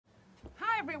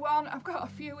everyone, I've got a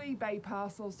few eBay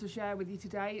parcels to share with you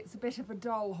today. It's a bit of a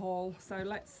doll haul, so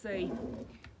let's see.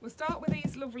 We'll start with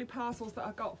these lovely parcels that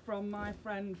I got from my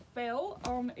friend Phil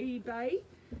on eBay.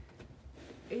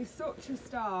 He's such a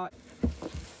star.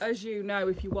 As you know,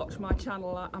 if you watch my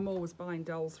channel, I'm always buying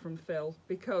dolls from Phil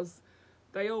because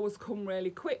they always come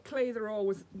really quickly, they're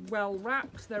always well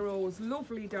wrapped, they're always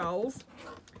lovely dolls.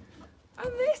 And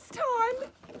this time,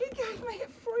 he gave me a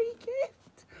free gift.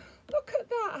 Look at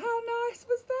that, how nice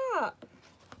was that?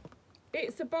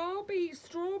 It's a Barbie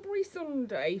strawberry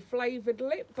sundae flavoured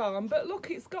lip balm, but look,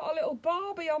 it's got a little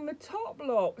Barbie on the top,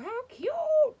 look. How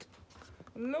cute.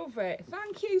 Love it.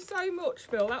 Thank you so much,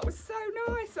 Phil. That was so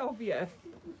nice of you.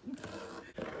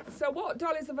 So what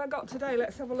dollies have I got today?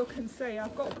 Let's have a look and see.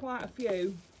 I've got quite a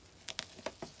few.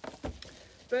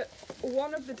 But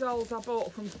one of the dolls I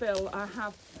bought from Phil, I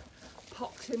have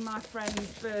popped in my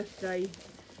friend's birthday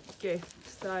gift.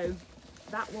 So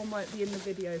that one won't be in the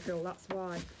video, Phil, that's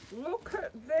why. Look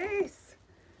at this.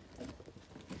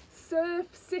 Surf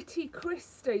City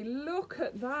Christie. Look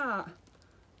at that.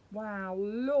 Wow,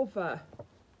 love her.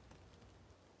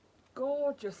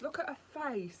 Gorgeous. Look at her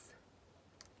face.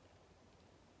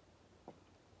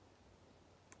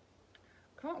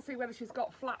 Can't see whether she's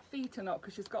got flat feet or not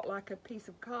because she's got like a piece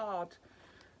of card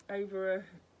over her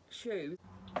shoe.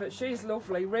 But she's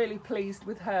lovely. Really pleased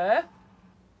with her.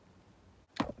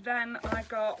 Then I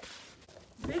got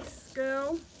this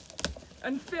girl.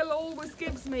 And Phil always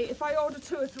gives me, if I order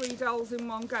 2 or 3 dolls in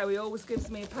one go, he always gives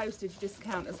me a postage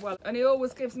discount as well. And he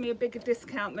always gives me a bigger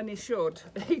discount than he should.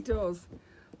 He does.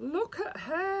 Look at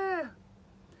her.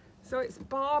 So it's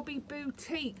Barbie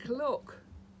Boutique, look.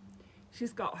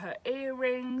 She's got her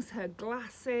earrings, her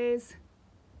glasses.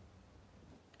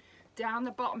 Down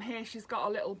the bottom here, she's got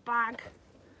a little bag.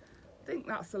 I think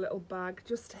that's a little bag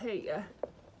just here.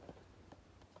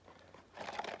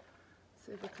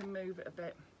 See if we can move it a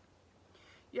bit.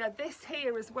 Yeah, this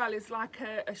here as well is like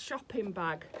a shopping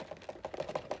bag.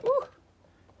 Ooh.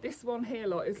 This one here,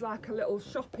 look, is like a little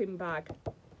shopping bag.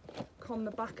 Look on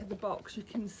the back of the box, you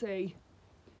can see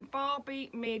Barbie,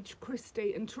 Midge,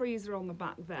 Christie and Teresa on the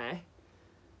back there.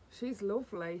 She's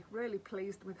lovely, really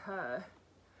pleased with her.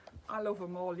 I love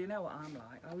them all, you know what I'm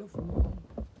like, I love them all.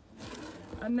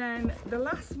 And then the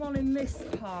last one in this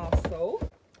parcel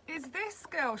is this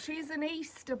girl. She's an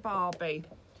Easter Barbie.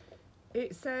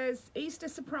 It says Easter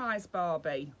Surprise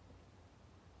Barbie.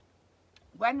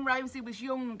 When Rosie was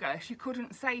younger, she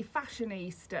couldn't say Fashion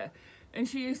Easter and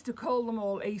she used to call them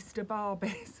all Easter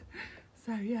Barbies.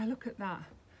 So yeah, look at that.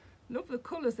 Love the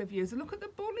colours they've used. Look at the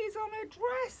bunnies on her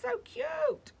dress, so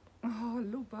cute. Oh, I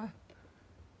love her.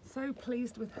 So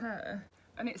pleased with her.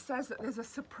 And it says that there's a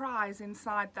surprise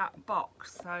inside that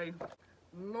box, so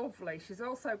lovely. She's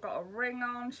also got a ring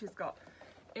on, she's got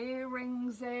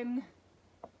earrings in.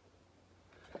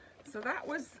 So that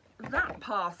was that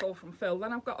parcel from Phil.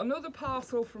 Then I've got another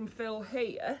parcel from Phil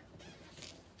here.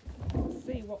 Let's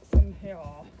see what's in here.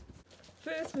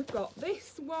 First we've got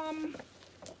this one.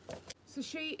 So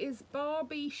she is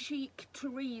Barbie Chic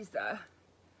Teresa.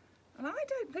 And I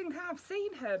don't think I've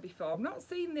seen her before. I've not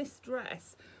seen this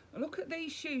dress. And look at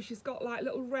these shoes. She's got like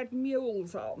little red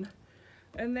mules on.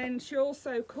 And then she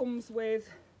also comes with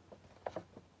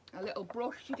a little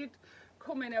brush. She did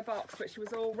come in a box, but she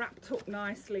was all wrapped up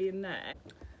nicely in there.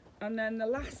 And then the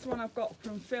last one I've got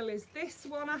from Phil is this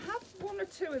one. I have 1 or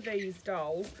 2 of these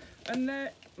dolls, and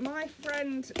my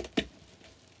friend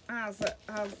as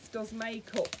does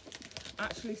makeup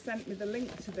actually sent me the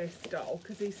link to this doll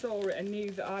because he saw it and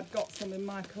knew that I'd got some in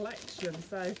my collection,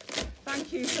 so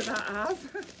thank you for that, Az.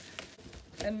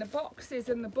 And the boxes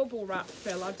and the bubble wrap,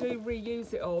 Phil, I do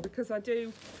reuse it all because I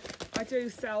do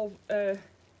sell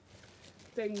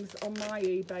things on my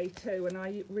eBay too, and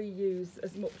I reuse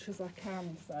as much as I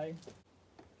can. So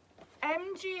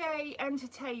MGA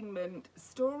Entertainment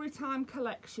Storytime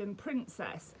Collection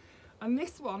Princess, and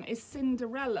this one is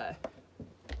Cinderella.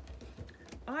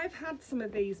 I've had some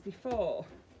of these before,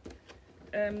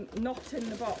 not in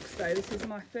the box though. This is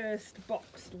my first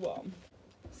boxed one.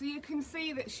 So you can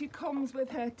see that she comes with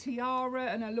her tiara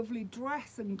and a lovely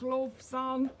dress and gloves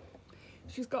on.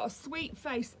 She's got a sweet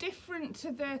face, different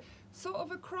to the sort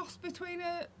of a cross between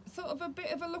a sort of a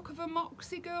bit of a look of a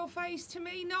Moxie girl face to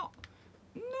me. Not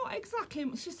exactly.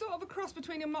 She's sort of a cross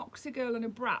between a Moxie girl and a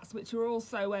Bratz, which are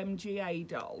also MGA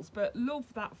dolls, but love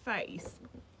that face.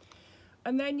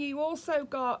 And then you also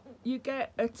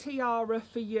get a tiara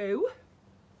for you,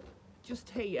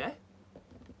 just here.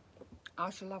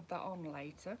 I shall have that on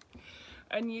later.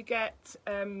 And you get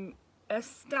a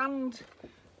stand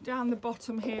down the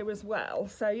bottom here as well.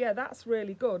 So yeah, that's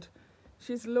really good.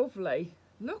 She's lovely.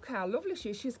 Look how lovely she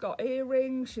is. She's got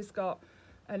earrings, she's got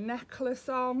a necklace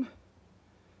on.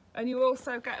 And you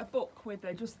also get a book with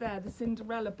her just there, the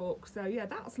Cinderella book. So yeah,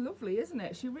 that's lovely, isn't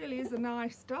it? She really is a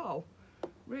nice doll.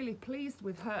 Really pleased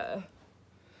with her.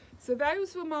 So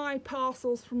those were my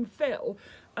parcels from Phil.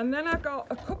 And then I got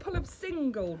a couple of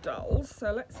single dolls.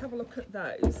 So let's have a look at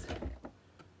those.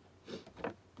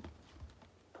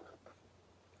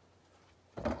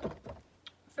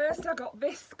 First I got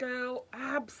this girl,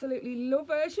 absolutely love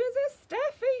her. She's a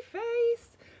Steffi face.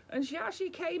 And she actually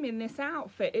came in this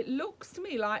outfit. It looks to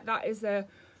me like that is a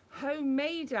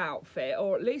homemade outfit,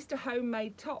 or at least a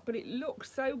homemade top, but it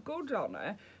looks so good on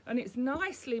her. And it's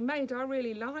nicely made. I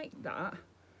really like that.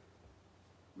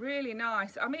 Really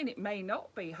nice. I mean, it may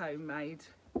not be homemade.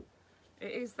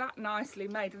 It is that nicely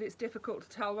made that it's difficult to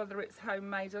tell whether it's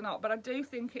homemade or not, but I do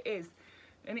think it is.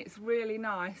 And it's really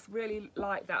nice, really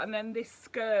like that. And then this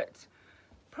skirt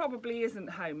probably isn't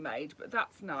homemade, but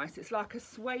that's nice. It's like a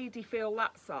suede-y feel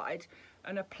that side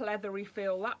and a pleathery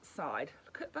feel that side.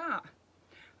 Look at that.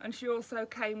 And she also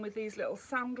came with these little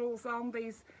sandals on,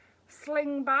 these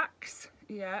slingbacks.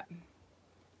 Yeah,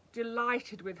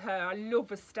 delighted with her. I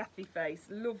love a Steffi face,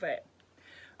 love it.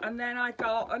 And then I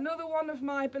got another one of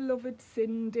my beloved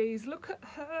Sindys. Look at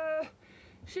her.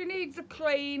 She needs a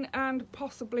clean and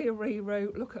possibly a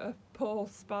reroute. Look at her poor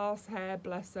sparse hair,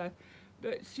 bless her.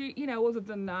 But she, you know, other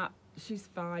than that, she's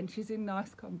fine. She's in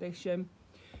nice condition.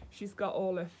 She's got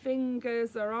all her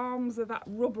fingers, her arms are that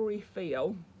rubbery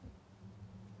feel.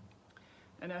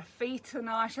 And her feet are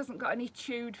nice. She hasn't got any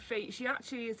chewed feet. She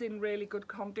actually is in really good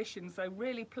condition, so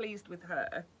really pleased with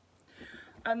her.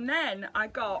 And then I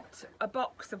got a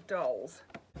box of dolls.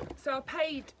 So I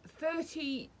paid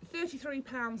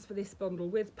 £33 for this bundle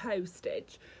with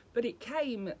postage, but it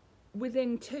came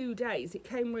within 2 days. It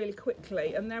came really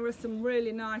quickly, and there are some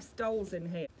really nice dolls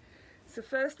in here. So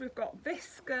first we've got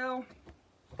this girl.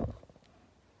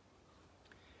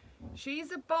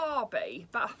 She's a Barbie,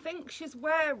 but I think she's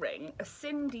wearing a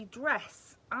Cindy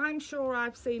dress. I'm sure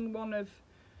I've seen one of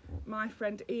my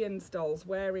friend Ian's dolls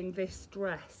wearing this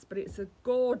dress, but it's a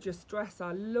gorgeous dress.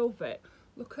 I love it.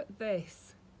 Look at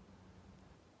this.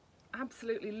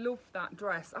 Absolutely love that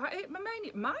dress. I mean,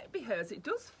 it might be hers. It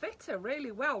does fit her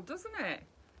really well, doesn't it?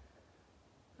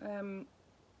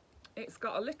 It's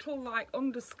got a little like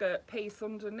underskirt piece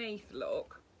underneath,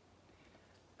 look.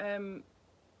 And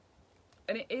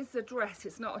it is a dress,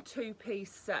 it's not a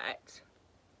two-piece set.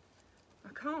 I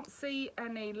can't see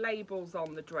any labels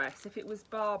on the dress. If it was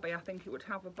Barbie, I think it would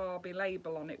have a Barbie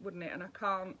label on it, wouldn't it? And I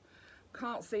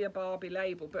can't see a Barbie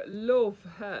label, but love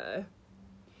her.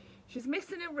 She's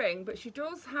missing a ring, but she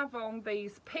does have on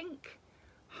these pink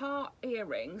heart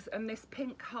earrings and this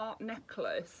pink heart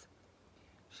necklace.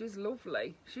 She's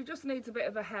lovely. She just needs a bit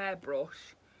of a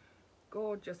hairbrush.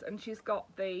 Gorgeous. And she's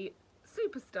got the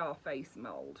superstar face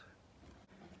mould.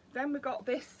 Then we got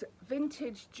this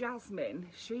vintage Jasmine.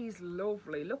 She's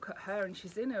lovely. Look at her, and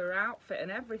she's in her outfit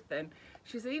and everything.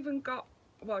 She's even got,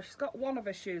 well, she's got one of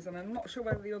her shoes on. I'm not sure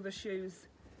whether the other shoe's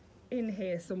in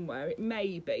here somewhere. It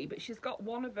may be, but she's got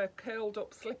one of her curled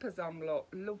up slippers on. Look,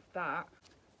 love that.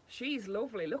 She's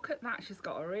lovely. Look at that. She's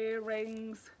got her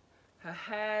earrings. Her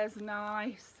hair's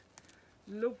nice.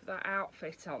 Love that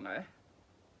outfit on her.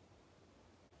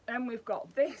 Then we've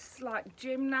got this like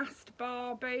gymnast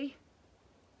Barbie.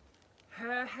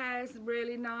 Her hair's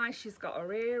really nice. She's got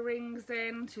her earrings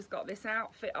in. She's got this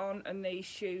outfit on and these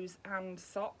shoes and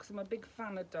socks. I'm a big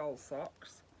fan of doll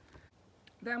socks.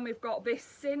 Then we've got this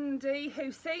Cindy,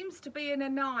 who seems to be in a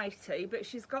nightie, but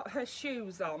she's got her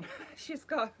shoes on.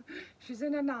 she's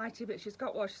in a nightie, but she's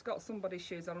got somebody's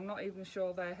shoes on. I'm not even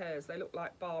sure they're hers. They look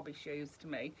like Barbie shoes to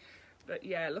me. But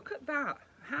yeah, look at that.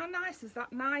 How nice is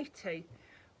that nightie?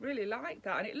 Really like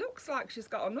that. And it looks like she's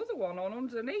got another one on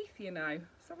underneath, you know.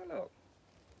 Let's have a look.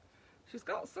 She's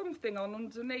got something on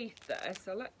underneath there,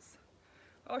 so let's...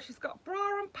 Oh, she's got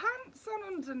bra and pants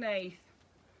on underneath.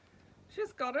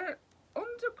 She's got her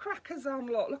undercrackers on,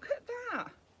 look at that.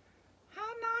 How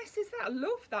nice is that? I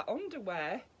love that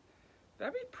underwear.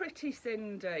 Very pretty,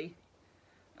 Cindy.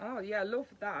 Oh yeah, love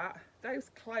that.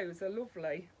 Those clothes are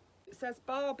lovely. It says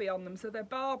Barbie on them, so they're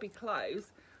Barbie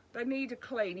clothes. They need a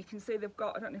clean. You can see they've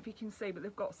got, I don't know if you can see, but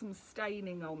they've got some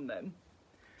staining on them.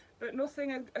 But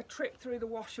nothing a trip through the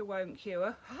washer won't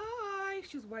cure. Hi,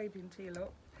 she's waving to you,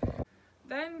 look.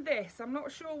 Then this, I'm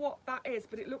not sure what that is,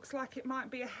 but it looks like it might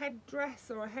be a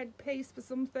headdress or a headpiece for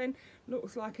something.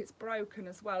 Looks like it's broken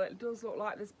as well. It does look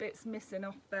like there's bits missing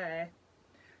off there.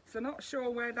 So not sure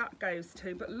where that goes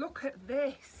to, but look at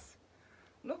this.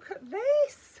 Look at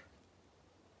this.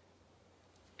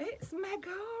 It's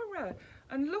Megara.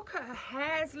 And look at her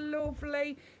hair's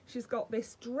lovely. She's got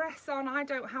this dress on. I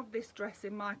don't have this dress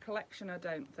in my collection, I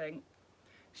don't think.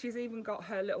 She's even got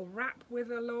her little wrap with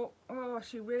her, look. Oh,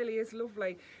 she really is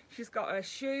lovely. She's got her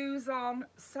shoes on.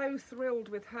 So thrilled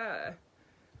with her.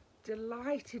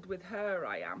 Delighted with her,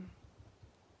 I am.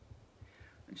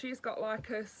 And she's got like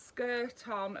a skirt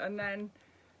on, and then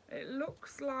it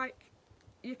looks like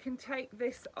you can take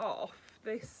this off,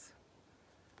 this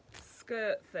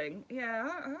skirt thing. Yeah,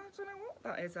 I don't know what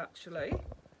that is actually.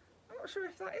 I'm not sure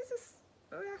if that is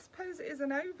I suppose it is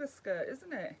an overskirt,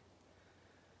 isn't it?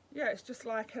 Yeah, it's just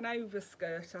like an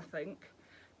overskirt, I think,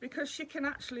 because she can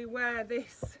actually wear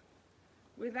this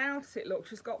without it. Look,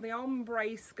 she's got the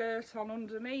ombre skirt on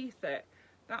underneath it.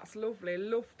 That's lovely.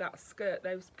 Love that skirt,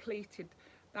 those pleated,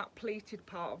 that pleated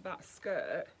part of that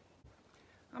skirt.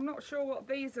 I'm not sure what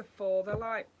these are for. They're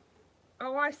like,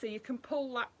 oh, I see, you can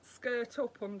pull that skirt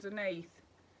up underneath.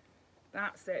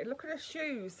 That's it. Look at her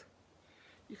shoes.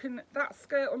 You can, that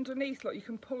skirt underneath, look, you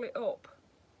can pull it up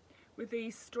with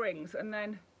these strings and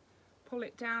then pull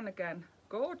it down again.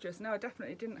 Gorgeous. No, I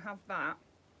definitely didn't have that.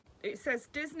 It says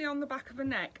Disney on the back of her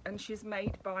neck, and she's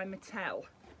made by Mattel.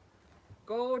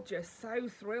 Gorgeous. So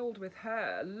thrilled with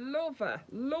her. Love her.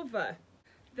 Love her.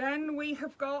 Then we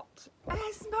have got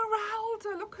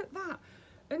Esmeralda. Look at that.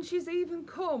 And she's even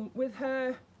come with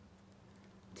her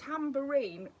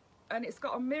tambourine, and it's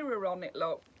got a mirror on it,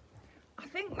 look. I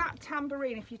think that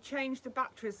tambourine, if you change the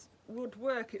batteries, would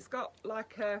work. It's got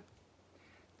like a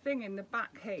thing in the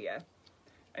back here,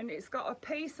 and it's got a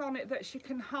piece on it that she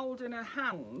can hold in her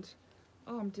hand.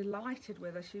 Oh, I'm delighted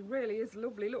with her. She really is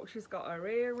lovely. Look, she's got her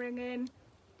earring in.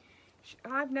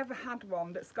 I've never had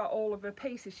one that's got all of her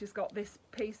pieces. She's got this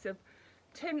piece of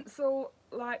tinsel,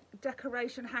 like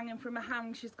decoration hanging from her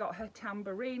hand. She's got her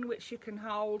tambourine, which she can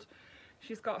hold.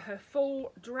 She's got her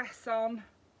full dress on.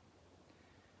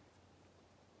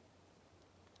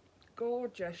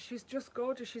 Gorgeous. She's just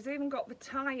gorgeous. She's even got the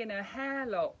tie in her hair,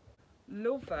 look.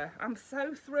 Love her. I'm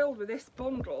so thrilled with this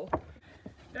bundle.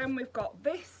 Then we've got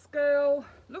this girl.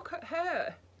 Look at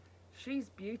her. She's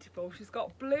beautiful. She's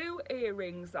got blue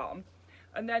earrings on,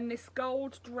 and then this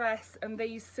gold dress and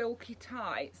these silky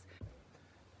tights.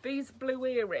 These blue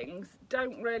earrings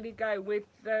don't really go with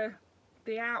the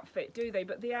outfit, do they?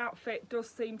 But the outfit does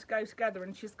seem to go together,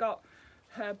 and she's got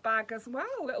her bag as well,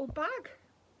 little bag.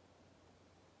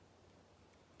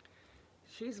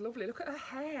 She's lovely. Look at her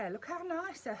hair. Look how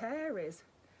nice her hair is.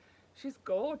 She's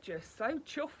gorgeous. So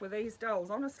chuffed with these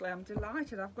dolls. Honestly, I'm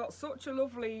delighted. I've got such a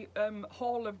lovely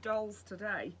haul of dolls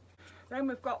today. Then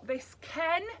we've got this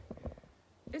Ken.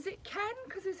 Is it Ken?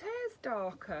 Because his hair's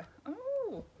darker.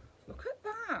 Oh, look at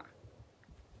that.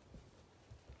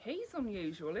 He's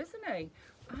unusual, isn't he?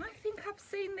 I think I've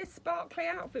seen this sparkly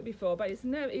outfit before, but he's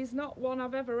not one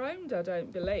I've ever owned, I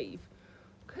don't believe.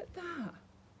 Look at that.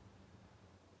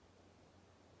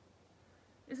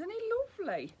 Isn't he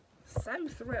lovely? So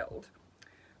thrilled.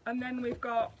 And then we've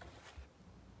got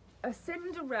a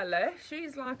Cinderella.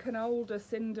 She's like an older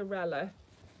Cinderella.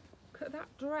 Look at that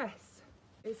dress.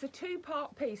 It's a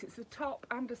two-part piece. It's a top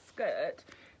and a skirt.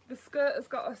 The skirt has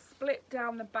got a split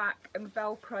down the back and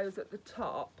velcros at the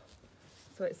top,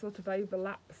 so it sort of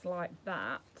overlaps like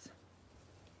that.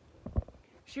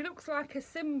 She looks like a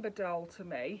Simba doll to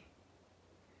me.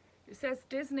 It says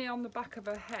Disney on the back of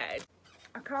her head.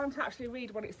 I can't actually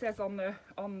read what it says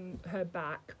on her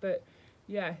back, but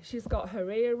yeah, she's got her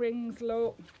earrings,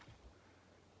 look.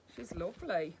 She's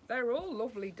lovely. They're all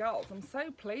lovely dolls. I'm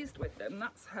so pleased with them.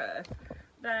 That's her.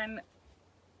 Then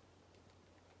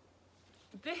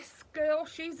this girl,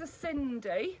 she's a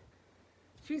Cindy.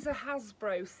 She's a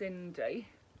Hasbro Cindy.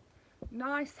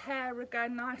 Nice hair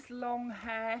again, nice long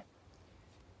hair.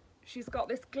 She's got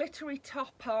this glittery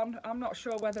top on. I'm not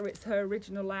sure whether it's her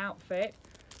original outfit.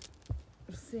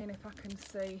 Just seeing if I can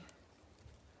see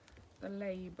the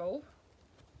label.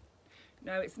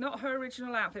 No, it's not her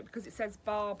original outfit because it says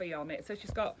Barbie on it. So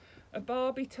she's got a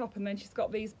Barbie top, and then she's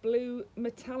got these blue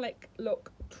metallic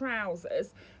look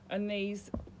trousers and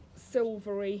these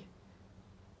silvery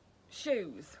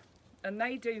shoes, and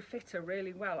they do fit her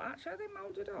really well. Actually, are they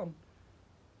moulded on?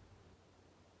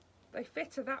 They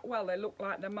fit her that well. They look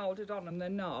like they're moulded on, and they're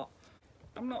not.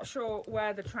 I'm not sure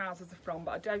where the trousers are from,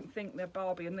 but I don't think they're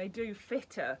Barbie, and they do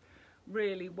fit her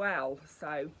really well.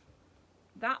 So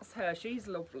that's her. She's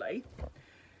lovely.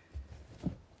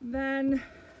 Then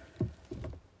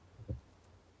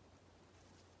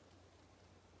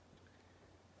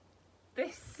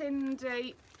this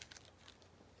Cindy,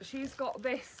 she's got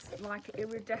this like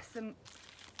iridescent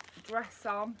dress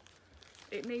on.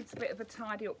 It needs a bit of a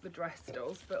tidy up, the dress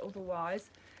does, but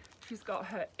otherwise she's got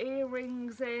her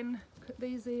earrings in. Look at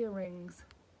these earrings.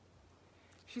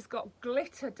 She's got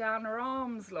glitter down her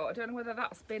arms, look. I don't know whether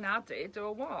that's been added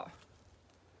or what.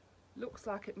 Looks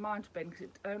like it might have been because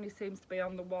it only seems to be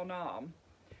on the one arm.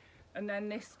 And then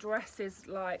this dress is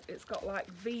like, it's got like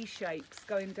V shapes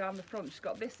going down the front. She's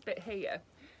got this bit here,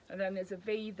 and then there's a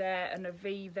V there and a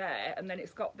V there, and then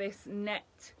it's got this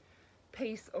net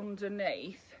piece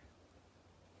underneath.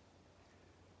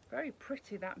 Very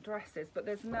pretty that dress is, but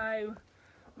there's no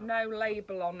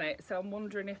label on it, so I'm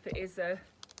wondering if it is a,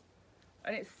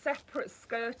 and it's separate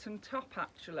skirt and top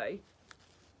actually.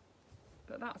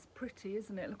 But that's pretty,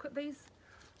 isn't it? Look at these,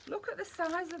 look at the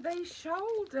size of these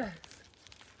shoulders.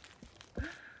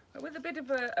 With a bit of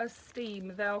a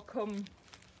steam, they'll come,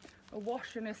 a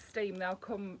wash and a steam, they'll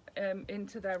come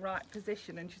into their right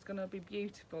position, and she's going to be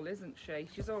beautiful, isn't she?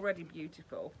 She's already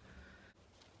beautiful.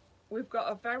 We've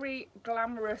got a very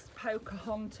glamorous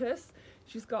Pocahontas.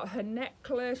 She's got her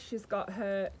necklace, she's got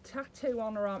her tattoo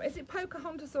on her arm. Is it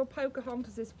Pocahontas or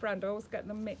Pocahontas' friend? I always get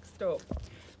them mixed up.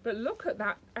 But look at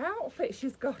that outfit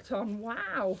she's got on.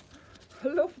 Wow, I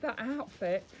love that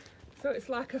outfit. So it's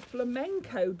like a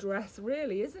flamenco dress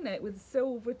really, isn't it? With a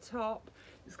silver top.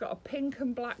 It's got a pink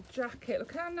and black jacket.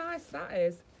 Look how nice that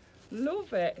is.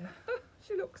 Love it.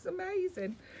 She looks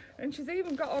amazing. And she's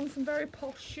even got on some very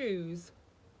posh shoes.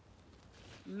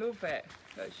 Love it.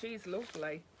 But she's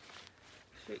lovely.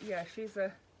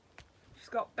 She's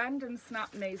got bend and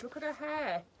snap knees. Look at her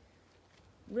hair.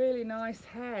 Really nice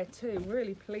hair too.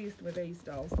 Really pleased with these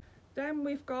dolls. Then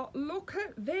we've got, look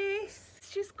at this.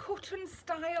 She's cut and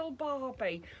style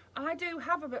Barbie. I do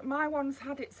have her, but my one's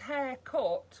had its hair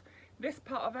cut. This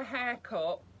part of her hair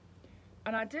cut.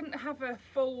 And I didn't have a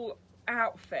full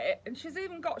outfit. And she's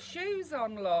even got shoes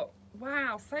on, look.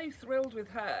 Wow, so thrilled with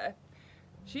her.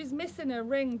 She's missing a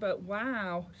ring, but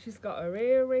wow. She's got her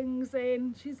earrings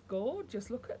in. She's gorgeous,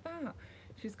 look at that.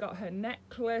 She's got her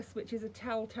necklace, which is a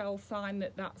telltale sign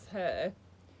that that's her.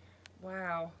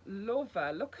 Wow, love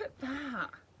her. Look at that.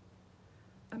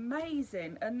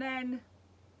 Amazing. And then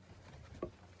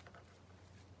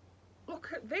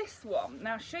look at this one.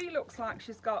 Now she looks like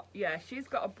she's got, yeah, she's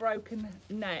got a broken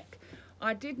neck.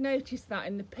 I did notice that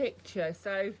in the picture.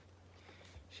 So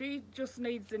she just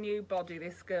needs a new body,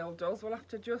 this girl does. We'll have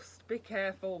to just be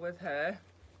careful with her.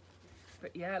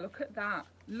 But yeah, look at that.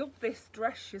 Love this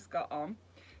dress she's got on.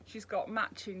 She's got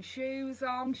matching shoes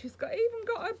on. She's got even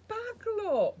got a bag,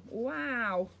 look.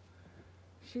 Wow.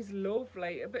 She's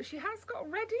lovely. But she has got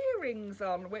red earrings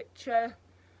on, which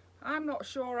I'm not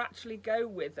sure actually go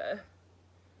with her.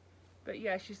 But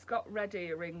yeah, she's got red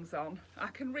earrings on. I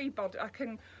can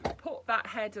put that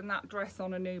head and that dress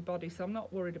on a new body, so I'm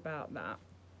not worried about that.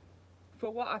 For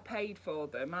what I paid for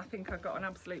them, I think I got an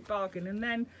absolute bargain. And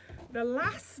then the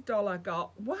last doll I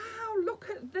got, wow, look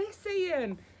at this,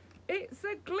 Ian. It's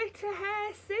a glitter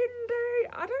hair Cindy.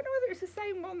 I don't know whether it's the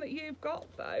same one that you've got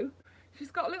though.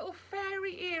 She's got little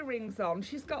fairy earrings on.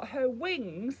 She's got her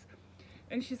wings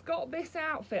and she's got this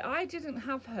outfit. I didn't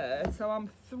have her, so I'm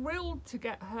thrilled to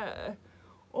get her.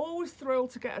 Always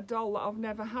thrilled to get a doll that I've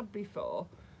never had before.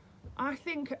 I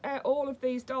think all of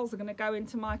these dolls are going to go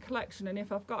into my collection, and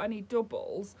if I've got any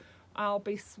doubles, I'll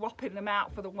be swapping them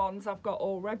out for the ones I've got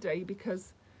already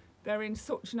because they're in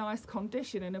such nice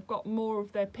condition and I've got more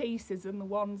of their pieces than the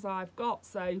ones I've got.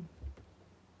 So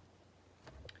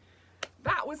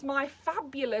that was my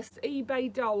fabulous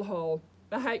eBay doll haul.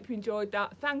 I hope you enjoyed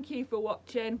that. Thank you for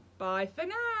watching. Bye for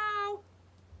now.